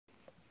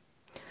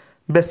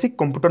Basic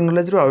computer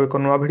knowledge रो आउ एक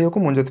नवा वीडियो को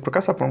मुझे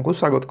ज्योतिप्रकाश आपको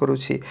स्वागत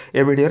करुच्ची।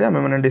 ए वीडियो रे आमे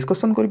माने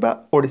डिस्कशन करबा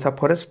ओडिशा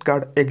फॉरेस्ट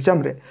गार्ड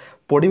एग्जाम रे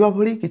पढ़िबा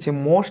भली किछि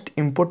most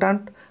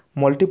important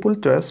multiple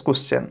choice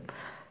question.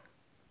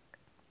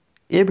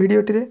 ए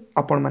वीडियो रे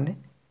आपण माने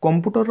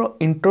कंप्यूटर रो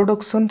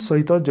इंट्रोडक्शन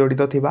सहित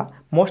जड़ित थिबा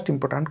मोस्ट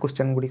इंपोर्टेंट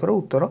क्वेश्चन गुड़िकर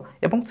उत्तर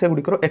एवं से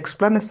गुड़िकर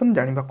एक्सप्लेनेशन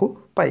जानिबा को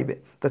पाइबे।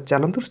 तो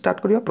चलंतु स्टार्ट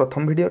करिया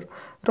प्रथम वीडियो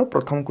रो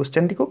प्रथम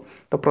क्वेश्चन टी को।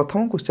 तो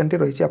प्रथम क्वेश्चन टी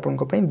रहिछि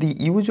आपनको पई the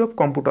use of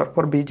computer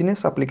for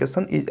business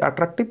application is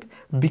attractive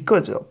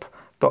because of.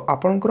 तो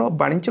आपणकर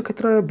वाणिज्य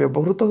क्षेत्र में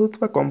व्यवहृत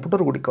होता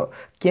कंप्यूटर गुड़िक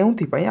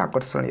केउथि पई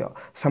आकर्षणीय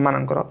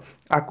समानकर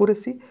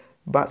आकुरेसी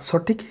बा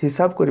सठिक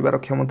हिसाब करिवार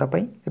क्षमता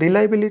पई,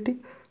 रिलायबिलिटी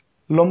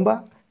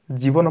लंबा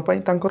जीवन पाई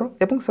तांकर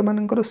एवं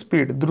समानकर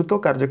स्पीड द्रुत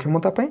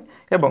कार्यक्षमता पाई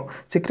एवं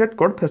सिक्रेट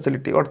कोड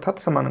फैसिलिटी अर्थात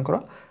समानकर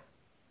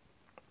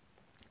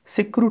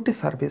सिक्यूरिटी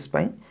सर्विस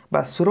पाई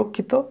बा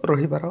सुरक्षित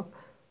रहिबार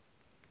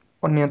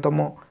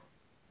अन्यतम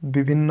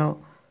विभिन्न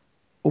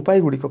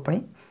उपाय गुड़िक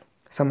पाई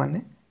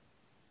समाने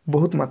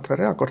बहुत मात्रा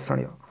रे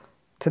आकर्षणीय।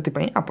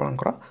 सेतिपाई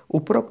आपणकर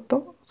उपरोक्त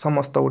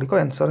समस्त गुड़िक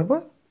आंसर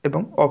हेबो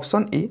एवं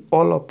option E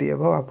all of the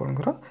above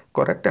आपणकर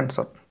करेक्ट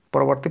आंसर।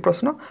 परवर्ती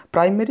प्रश्न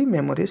प्राइमरी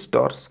मेमोरी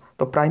स्टोर्स।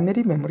 तो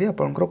प्राइमरी मेमोरी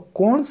आपंकर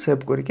कौन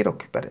सेव करके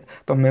रखिपारे।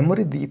 तो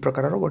मेमोरी दी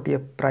प्रकार गोटे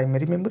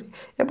प्राइमरी मेमोरी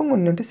एवं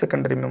अन्यटी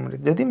सेकेंडरी मेमोरी।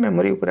 जदि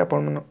मेमोरी उपर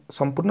आपण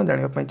संपूर्ण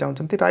जानापी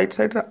चाहते राइट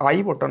साइड रे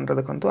आई बटन रे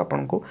देखंतु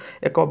आपनको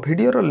एक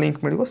वीडियो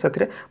लिंक मिलिबो।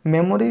 सेथिरे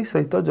मेमोरी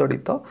सहित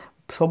जड़ित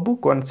सबू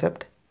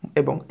कॉन्सेप्ट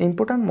एवं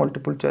important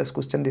multiple choice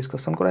question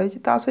discussion कराई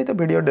ता सहित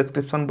वीडियो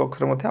डिस्क्रिप्शन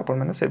बॉक्स रे मध्ये आपण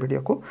माने से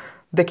वीडियो को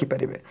देखि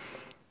परिबे।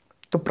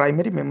 तो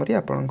प्राइमरी मेमोरी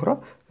आपणकर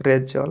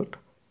रिजल्ट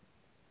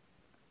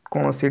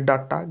कौन सी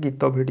डाटा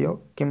गीत वीडियो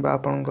किंबा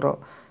आपणकर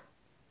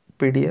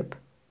पीडीएफ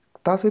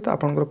ता सहित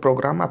आपणकर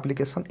प्रोग्राम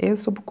एप्लीकेशन ए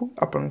सब को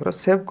आपणकर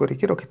सेव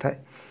करके रखि थाए।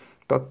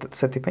 तो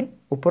सेतिपई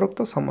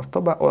उपरोक्त समस्त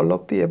बा all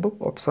of the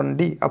above option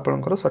D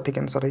आपणकर सठिक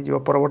आंसर हे जिवो।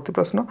 परवर्ती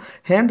प्रश्न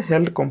hand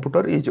held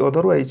computer is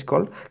otherwise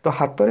called. तो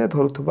हाथ रे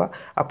धरुथुबा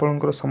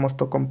आपणकर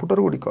समस्त कंप्यूटर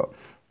गुड़िक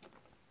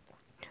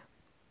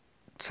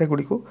से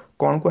गुड़िक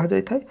कौन कहा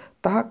जाय थाए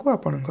ताहा को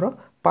आपणकर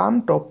पाम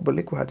टॉप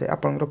बोली कहा जाय।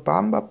 आपणकर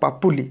पाम बा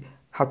पापुली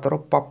हाथर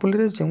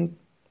पापुली जो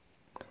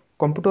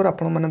कंप्यूटर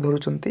आपण मैंने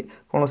धरुचंती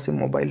कौन सी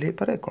मोबाइल हो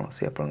पारे कौन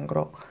सी आपणकर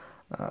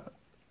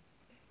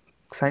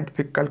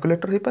साइंटिफिक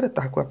कैलकुलेटर हो पारे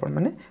ताहाको आपण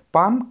मैंने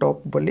पाम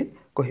टॉप बोली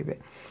कहिबे।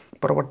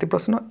 परवर्ती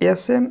प्रश्न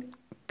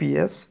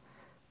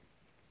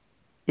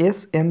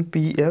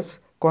SMPS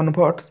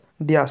converts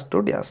dash to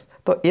dash.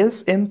 तो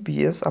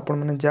एसएमपीएस आपण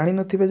मैंने जानि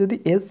नथिबे जदि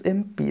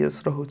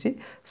SMPS रहउची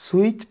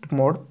switched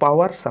mode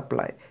power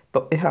supply.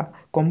 तो यह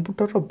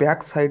कंप्यूटर रो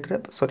बैक साइड रे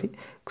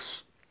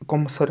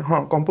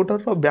कंप्यूटर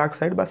रो बैक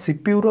साइड बा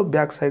सीपीयू रो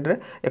बैक साइड रे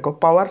एक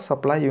पावर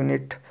सप्लाई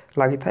यूनिट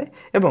लगी थाए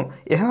एवं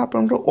यह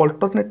आपनरो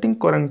अल्टरनेटिंग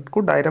करंट को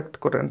डायरेक्ट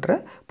करंट रे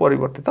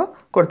परिवर्तित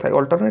करथाय।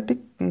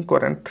 अल्टरनेटिंग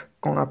करंट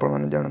कोन आपण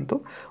माने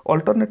जानंतु।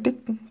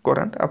 अल्टरनेटिंग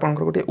करंट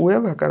आपनकर गोटे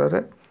वेव आकार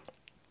रे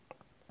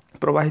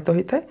प्रवाहित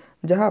होइथाय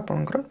जहा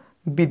आपनकर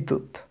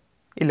विद्युत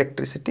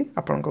इलेक्ट्रिसिटी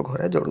आपनकर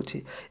घरे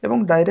जडुची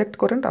एवं डायरेक्ट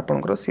करंट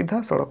आपनकर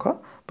सीधा सड़क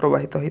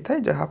प्रवाहित होइथाय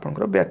जहा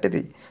आपनकर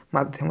बैटरी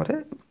माध्यम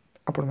रे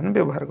आपण माने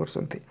व्यवहार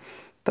करसंती।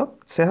 तो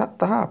सेहा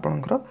ताहा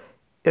आपनकर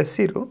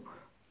एसी रो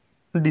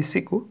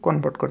डीसी को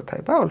कन्वर्ट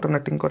करथाय बा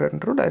अल्टरनेटिंग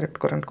करंट रो डायरेक्ट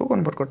करंट को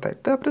कन्वर्ट करथाय।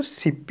 तापर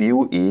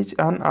CPU is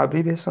an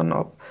abbreviation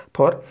of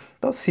for.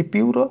 तो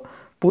सीपीयू रो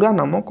पूरा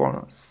नाम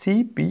कोन।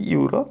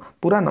 सीपीयू रो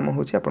पूरा नाम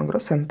होची आपनकर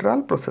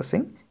सेंट्रल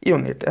प्रोसेसिंग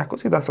यूनिट। याको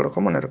सीधा सड़क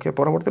मन रखिए।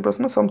 परवर्ती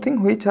प्रश्न something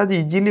which has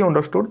easily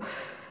understood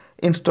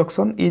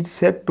instruction is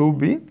said to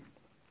be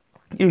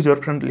user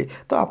friendly.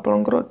 तो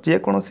आपनकर जे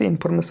कोनोसी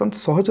इनफॉरमेशन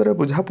सहजरे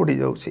बुझा पड़ी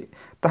जाउची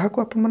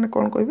ताहाको आपण माने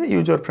कोन कहबे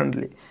यूजर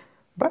फ्रेंडली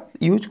बा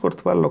यूज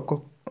करथबा लोक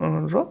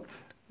रो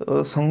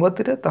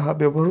संगति रे ताहा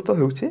व्यवहृत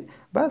होउची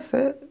बा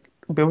से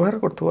व्यवहार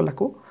करथबा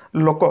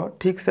लोक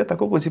ठीक से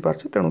ताको बुझी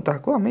पारछु तेनु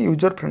ताहाको हमें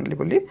यूजर फ्रेंडली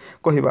बोली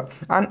कहिबा।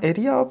 An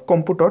area of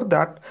computer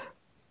that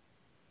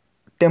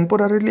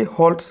temporarily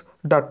holds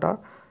data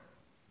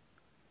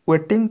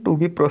waiting to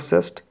be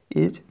processed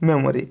is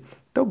memory.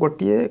 तो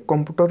गोटे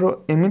कंप्यूटर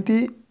रो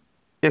एमिति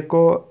एक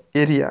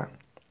एरिया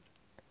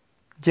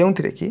जो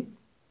थी कि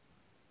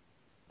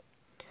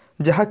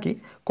जहा कि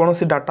कौन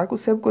सी डाटा को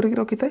सेव करके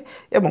रखी थाए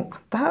एवं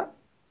ताहा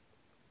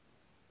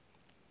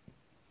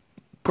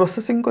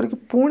प्रोसेसिंग करके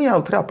पुणी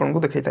आउ थे आपको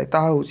देखा थाए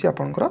ताहा होची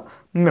आपनकर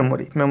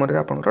मेमोरी। मेमोरी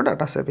आपनकर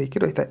डाटा सेव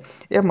होकर रही थाए।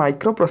 ए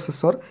micro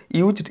processor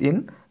used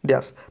in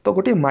dash. तो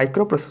गोटे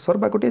माइक्रो प्रोसेसर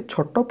बा गोटे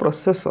छोट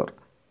प्रोसेसर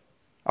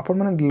आपण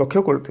माने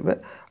लक्ष्य करथिबे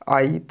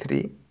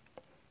i3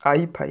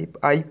 i5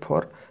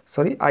 i4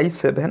 sorry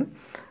i7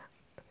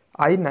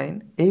 i9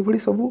 यही भली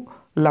सबू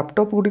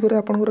लैपटॉप गुड़िकर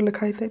आपंकर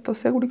लिखाई थाए। तो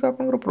से गुड़िक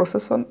आपंकर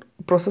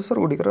प्रोसेसर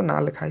गुड़िकर ना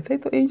लिखाई थाए।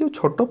 तो ये जो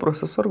छोट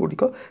प्रोसेसर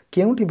गुड़िक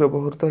केउठी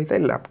व्यवहृत होता है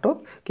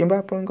लैपटॉप किंबा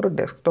आपंकर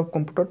डेस्कटॉप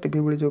कंप्यूटर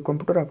टीवी भली जो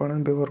कंप्यूटर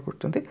आपण व्यवहार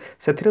करते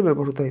से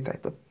व्यवहृत होता है।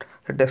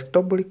 तो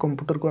डेस्कटॉप भली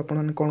कंप्यूटर को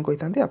आपण कौन कही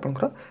था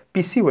आपंकर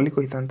पीसी बोली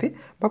कही था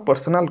बा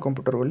पर्सनल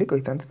कंप्यूटर बोली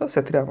कही था। तो से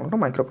आपंकर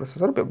माइक्रो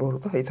प्रोसेसर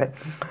व्यवहृत होता है।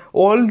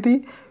 All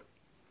the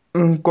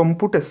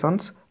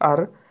computations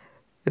are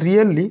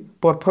really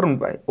perform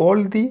by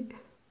all the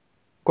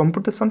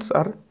computations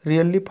are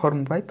really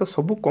form by तो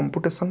सब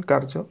कंप्यूटेशन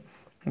कार्य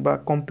बा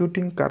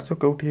कंप्यूटिंग कार्य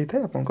कौटी होता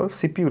है आपंकर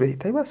सीपीयू रे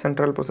होता है बा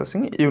सेंट्रल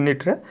प्रोसेसिंग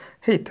यूनिट रे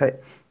होता है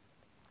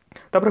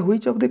तापर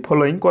which of the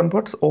following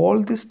converts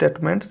all the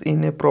statements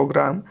in A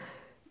programme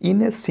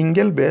in a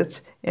single batch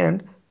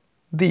and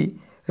the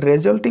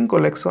resulting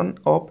collection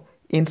of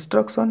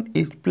instruction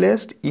is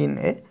placed in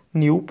a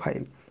new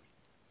file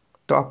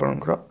तो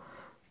आपणकर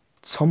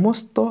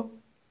समस्त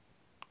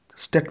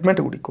स्टेटमेंट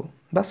गुड़ी को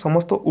बा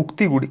समस्त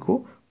उक्ति गुड़ी को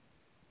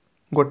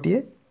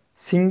गोटे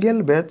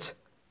सिंगल बैच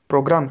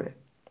प्रोग्राम रे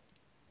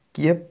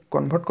किए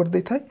कन्वर्ट कर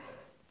दे थाए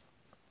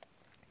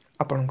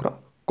आपणकर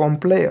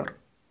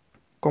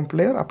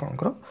कंप्लेयर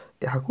आपणकर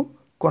यहाँ को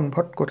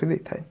कन्वर्ट कर दे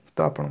थाए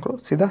तो आपणकर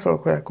सीधा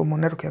सड़क या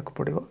मन रखा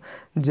पड़ो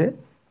जे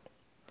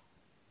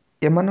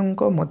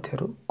एमानंक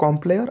मध्यरु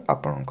कंप्लेयर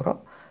आपणकर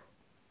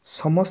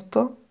समस्त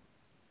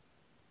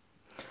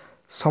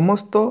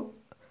समस्त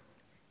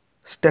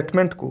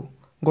स्टेटमेंट को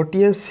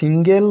गोटे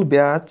सिंगल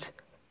बैच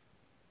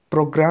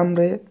प्रोग्राम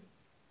रे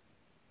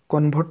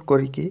कन्वर्ट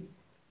करिकी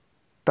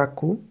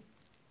ताकू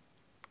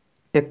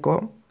एक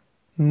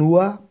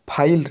नुआ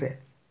फाइल रे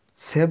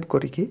सेव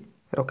करिकी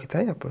रखि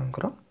थाए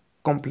आपणकर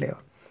कंप्लेयर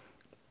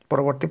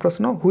परवर्ती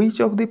प्रश्न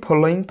which of the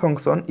following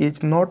function is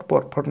not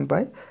perform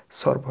by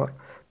server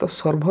तो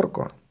सर्वर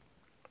कौन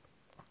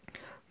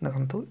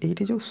देखो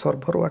ये जो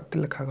सर्वर वर्ड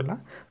लिखा गला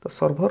तो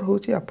सर्वर हूँ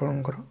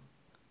आपणकर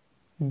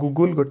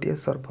गूगल गोटे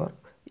सर्वर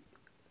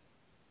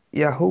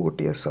याहू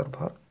गोटे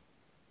सर्वर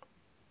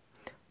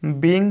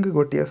बिंग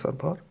गोटे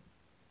सर्वर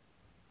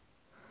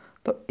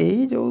तो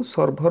यही जो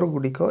सर्वर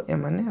गुड़िक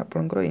एमाने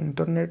आपणकर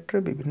इंटरनेट रे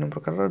विभिन्न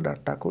प्रकार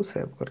डाटा को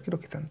सेव करके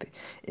रखि थांती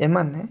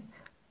एमाने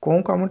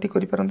कौन कामटी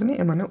करें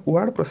एमाने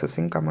वर्ड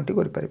प्रोसेसिंग कामटी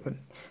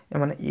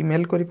करें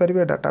ईमेल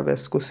करेंगे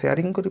डाटाबेस को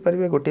शेयरिंग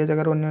करेंगे गोटे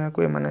जगार अन्य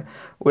को एमाने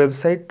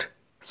वेबसाइट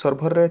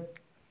सर्वर रे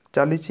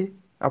चली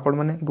आपण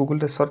मैंने गूगल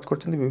रे सर्च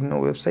कर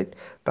विभिन्न वेबसाइट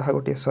ताहा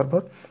गोटे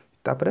सर्वर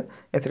तापर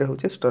एथिरे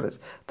होचे स्टोरेज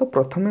तो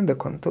प्रथमे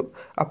देखंतु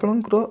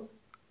आपणकर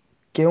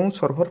केउ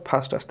सर्वर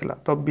फास्ट आस्तिला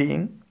तो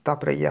बिंग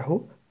तापर याहू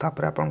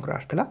तापर आपणकर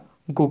आस्तिला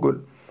गूगल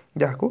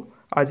जाको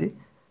आज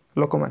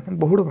लोक मैंने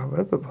बहुड़ भाव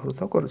में व्यवहृत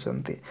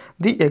कर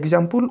दि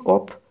example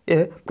of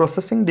A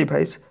processing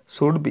device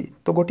should be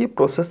तो गोटे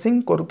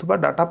प्रोसेसिंग करुवा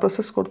डाटा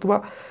प्रोसेस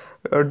करुवा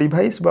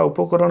डिवाइस बा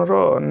उपकरण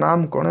रो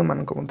नाम कौन एम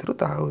मध्य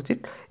ताहा होची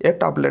ए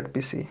टैबलेट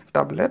पीसी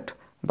टैबलेट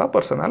बा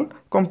पर्सनल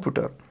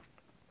कंप्यूटर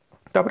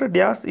तापर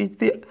dash is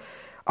the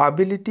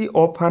ability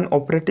of an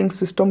operating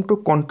system to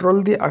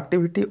control the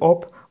activity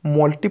of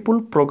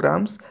multiple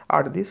programs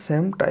at the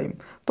same time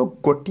तो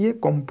गोटे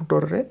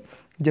कंप्यूटर रे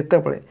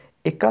जेतेबेले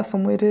एका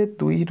समय रे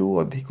दुई रु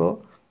अधिक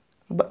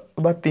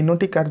बा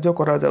तीनोटी कार्य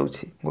करा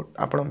जाउछि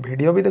आपण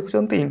वीडियो भी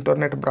देखुचंती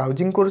इंटरनेट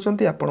ब्राउजिंग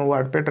करूचंती आपण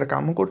वर्डपैड रे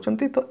काम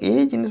करूचंती तो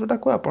एई जिनिसटा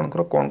को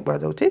आपणकर कोन कहा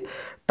जाउछि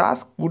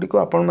टास्क गुडी को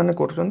आपण माने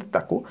करूचंती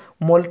ताकू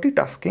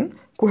मल्टीटास्किंग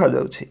कहा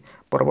जाउछि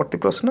परवर्ती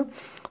प्रश्न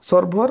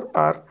server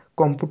are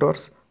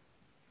computers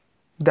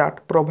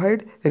that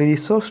provide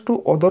resource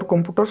to other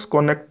computers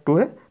connect to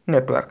a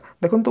network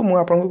देखो तो मुझे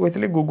आपको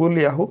कही गूगल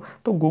याहू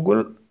तो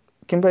गूगल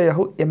किंबा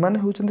याहू एमाने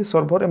होचंदी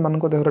सर्वर एमान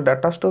देहर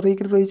डाटा स्टोर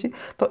होकर रही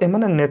तो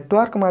एमाने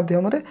नेटवर्क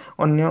माध्यम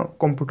अन्य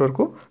कंप्यूटर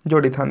को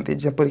जोड़ी थांती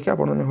जेपरिक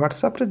आप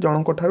व्हाट्सएप रे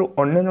जनक ठारू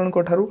अन्य जनक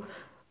ठारू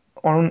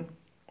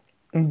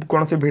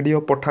कौन से वीडियो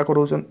पठा कर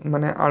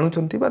माने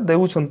आणुचंती बा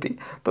देउचंती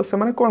तो से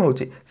माने कौन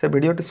होची से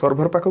वीडियोटी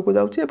सर्वर पाखक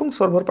जाउची एवं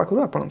सर्वर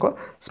पाखरु आपनका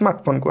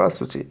स्मार्टफोन को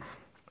आसुची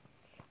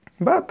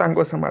बा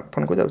तांको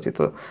स्मार्टफोन को जाउची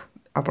तो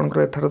आपनकर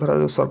एथर धरा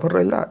जो सर्वर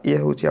रहिला ये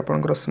होची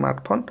आपनकर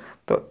स्मार्टफोन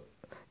तो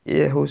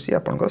ये होची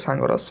आपनकर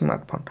सांगर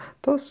स्मार्टफोन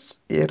तो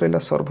ये रहिला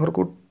सर्वर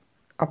को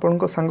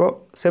आपनकर सांग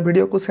से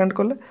वीडियो को सेंड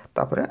करले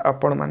तापरे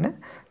आपण माने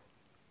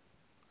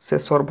से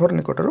सर्वर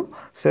निकटरू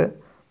से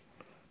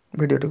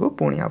वीडियोटी को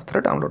पुणी आउथरे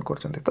डाउनलोड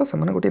करचंती तो से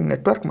माने गोटे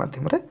नेटवर्क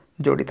माध्यम रे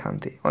जोड़ी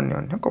थांती अन्य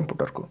अन्य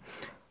कंप्यूटर को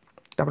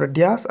तापरे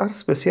dash are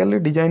specially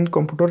designed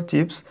computer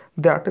chips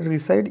that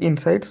reside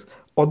inside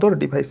other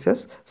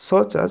devices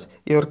such as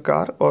your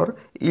car or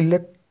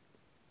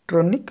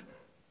electronic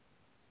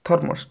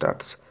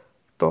thermostats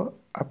तो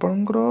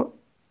आपणकर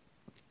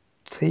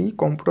से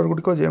कंप्यूटर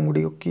गुड़िक जो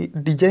गुड़िक कि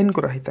डिजाइन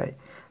कराई थाए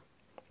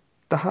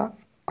ताहा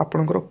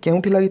आपणकर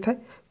केउठी लागि थाए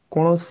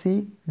कोनोसी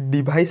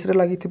डिवाइस रे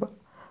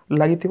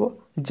लागि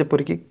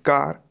जेपरिक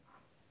कार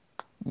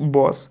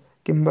बस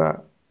किंबा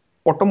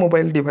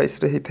ऑटोमोबाइल डिवाइस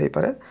रे ही थाई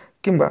पारे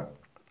किंबा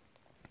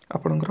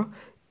आपणकर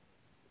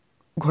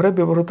घरे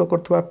व्यवहृत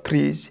करथुवा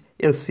फ्रिज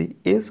एसी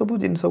ए सब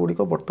जिनस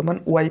गुड़िक बर्तमान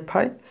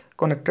वाईफाई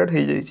कनेक्टेड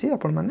हो जाइए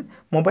आपण माने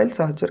मोबाइल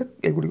साहाय्य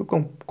एगुड़ी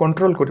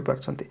कंट्रोल कर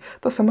पारछंती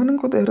तो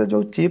सेमानक देहरे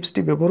जो चिप्स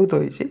टी व्यवहृत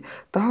होइछि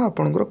ताहा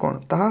आपणकर कोन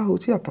ताहा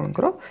होछि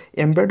आपणकर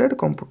एम्बेडेड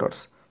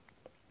कंप्यूटर्स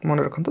मन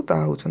रखंतु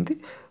ताहा होछंती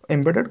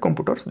एम्बेडेड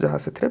कंप्यूटर्स जहाँ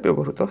से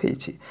व्यवहृत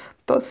होइछि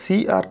तो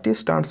CRT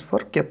stands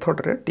for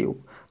cathode ray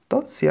tube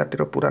तो सीआरटी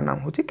रो पूरा नाम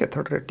होची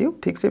कैथोड रे ट्यूब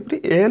ठीक से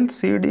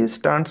LCD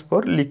stands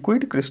for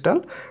liquid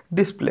crystal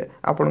display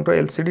आपणकर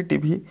एलसीडी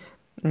टीवी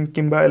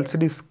किंबा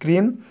एलसीडी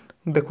स्क्रीन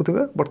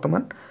देखुथिबे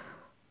वर्तमान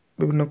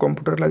विभिन्न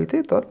कंप्यूटर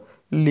लगी तो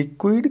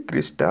liquid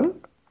crystal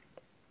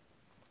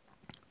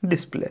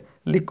display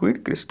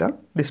liquid crystal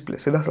display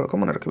सीधा सड़क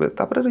मन रखिए।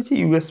 तापर रही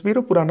यूएसबी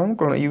रो पूरा नाम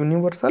कौन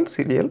यूनिवर्सल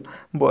सीरियल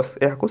बस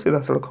यहाँ सीधा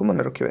सड़क मन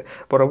रखिए।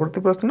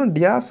 परवर्ती प्रश्न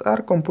dash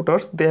are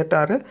computers that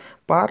R A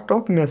part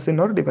of machine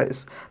और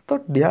डिवाइस। तो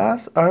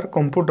dash are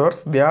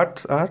computers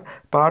that's are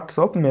parts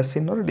of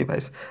machine और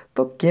डिवाइस।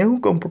 तो केउ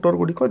कंप्यूटर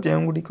गुड़िक जो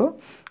गुड़िक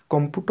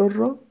कंप्यूटर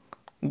रो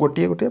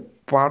गोटे गोटे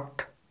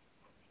पार्ट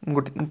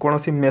गोटे कौन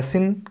सी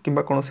मेसीन कि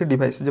कौन सी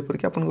डिवाइस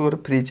जपरिक आप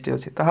फ्रिज टे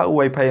अच्छी ताहा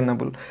वाईफाई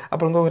एनेबल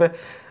आपण घरे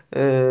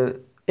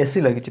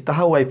एसी लगी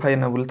वाईफाई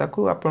एनेबल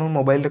ताकू आप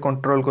मोबाइल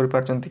कंट्रोल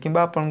कर कि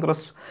आपंकर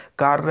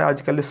कार रे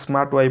आजकल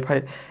स्मार्ट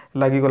वाईफाई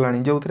लगिगला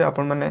जो थे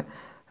आपण मैंने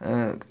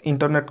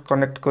इंटरनेट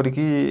कनेक्ट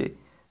करके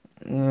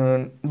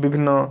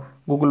विभिन्न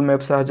गूगल मैप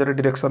साहाय्य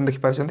डायरेक्शन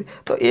देखिपार।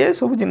 तो ये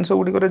सब जिनस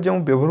गुड़िक जो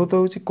व्यवहृत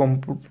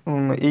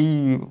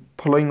होई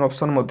फॉलोइंग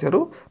ऑप्शन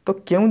मध्यरु तो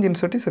क्यों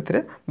जिनसटी से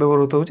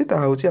व्यवहृत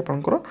होची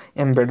आपनकर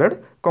एम्बेडेड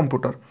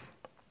कंप्यूटर।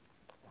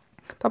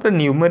 तापर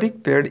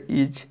numeric pad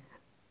is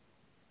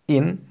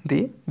in the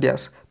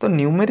dash. तो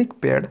न्यूमेरिक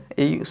पैड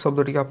यही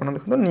शब्दटी आप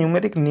देखते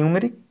न्यूमेरिक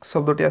न्यूमेरिक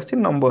शब्दटी आसी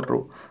नंबर रू।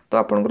 तो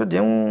आपंकर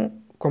जो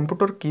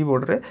कंप्यूटर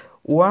कीबोर्ड रे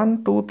 1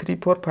 2 3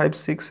 4 5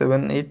 6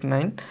 7 8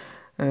 9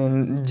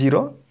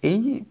 0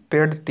 यही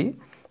पैडटी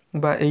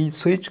बा यही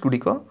स्विच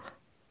गुड़िक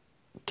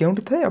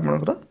केउंटी थाए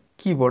आपंकर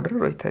कीबोर्ड रे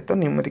रही थाए। तो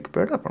न्यूमेरिक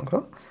पैड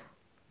आपंकर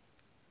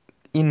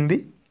इन दी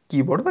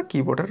कीबोर्ड बा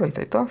कीबोर्ड रे रही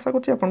थाए। तो आशा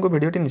करछि आपनको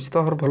वीडियोटी निश्चित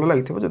भाव भल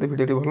लागिथिबो। जदि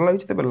वीडियोटी भल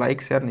लागिछि तेबे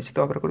लाइक शेयर निश्चित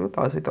भाव करियो।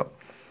 ता सहित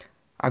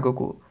आगो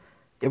को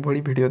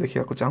एभली वीडियो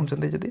देखा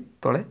चाहते जदि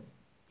तले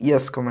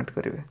यस कमेंट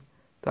करेंगे।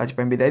 तो आज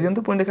विदाय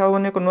दिंतु पुणी देखा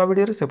एक नुआ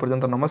वीडियो से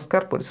पर्यंत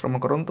नमस्कार। परिश्रम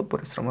करूँ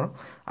परिश्रम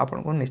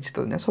आपको निश्चित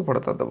दिन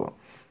सफलता देव।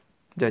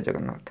 जय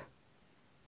जगन्नाथ।